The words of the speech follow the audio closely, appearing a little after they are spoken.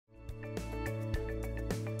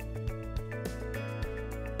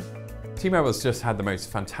T-Mobile's just had the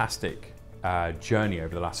most fantastic journey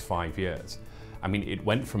over the last 5 years. I mean, it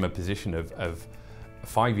went from a position of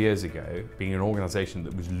 5 years ago being an organization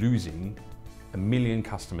that was losing 1 million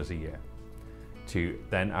customers a year to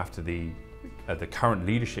then, after the current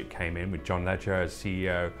leadership came in with John Ledger as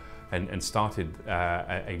CEO and started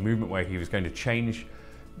a movement where he was going to change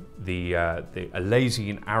a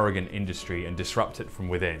lazy and arrogant industry and disrupt it from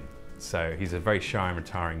within. So he's a very shy and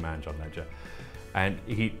retiring man, John Ledger. And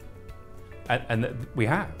we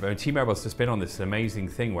have. I mean, T-Mobile's just been on this amazing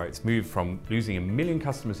thing where it's moved from losing 1 million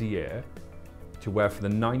customers a year to where for the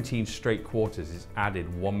 19 straight quarters it's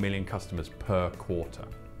added 1 million customers per quarter.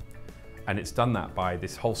 And it's done that by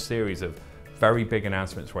this whole series of very big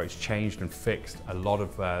announcements where it's changed and fixed a lot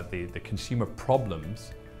of the consumer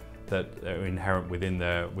problems that are inherent within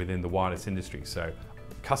the wireless industry. So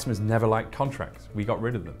customers never liked contracts, we got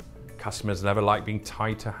rid of them. Customers never liked being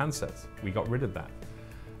tied to handsets, we got rid of that.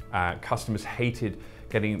 Customers hated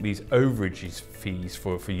getting these overage fees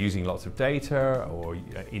for using lots of data or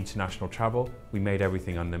international travel. We made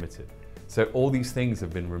everything unlimited. So all these things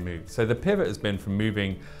have been removed. So the pivot has been from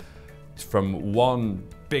moving from one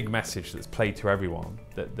big message that's played to everyone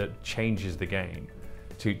that changes the game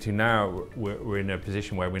to now we're in a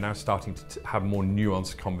position where we're now starting to have more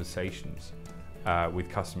nuanced conversations with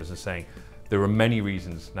customers and saying there are many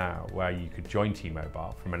reasons now where you could join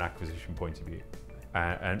T-Mobile from an acquisition point of view.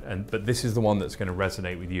 But this is the one that's going to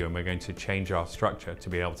resonate with you, and we're going to change our structure to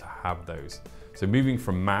be able to have those. So moving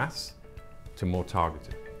from mass to more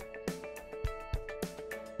targeted.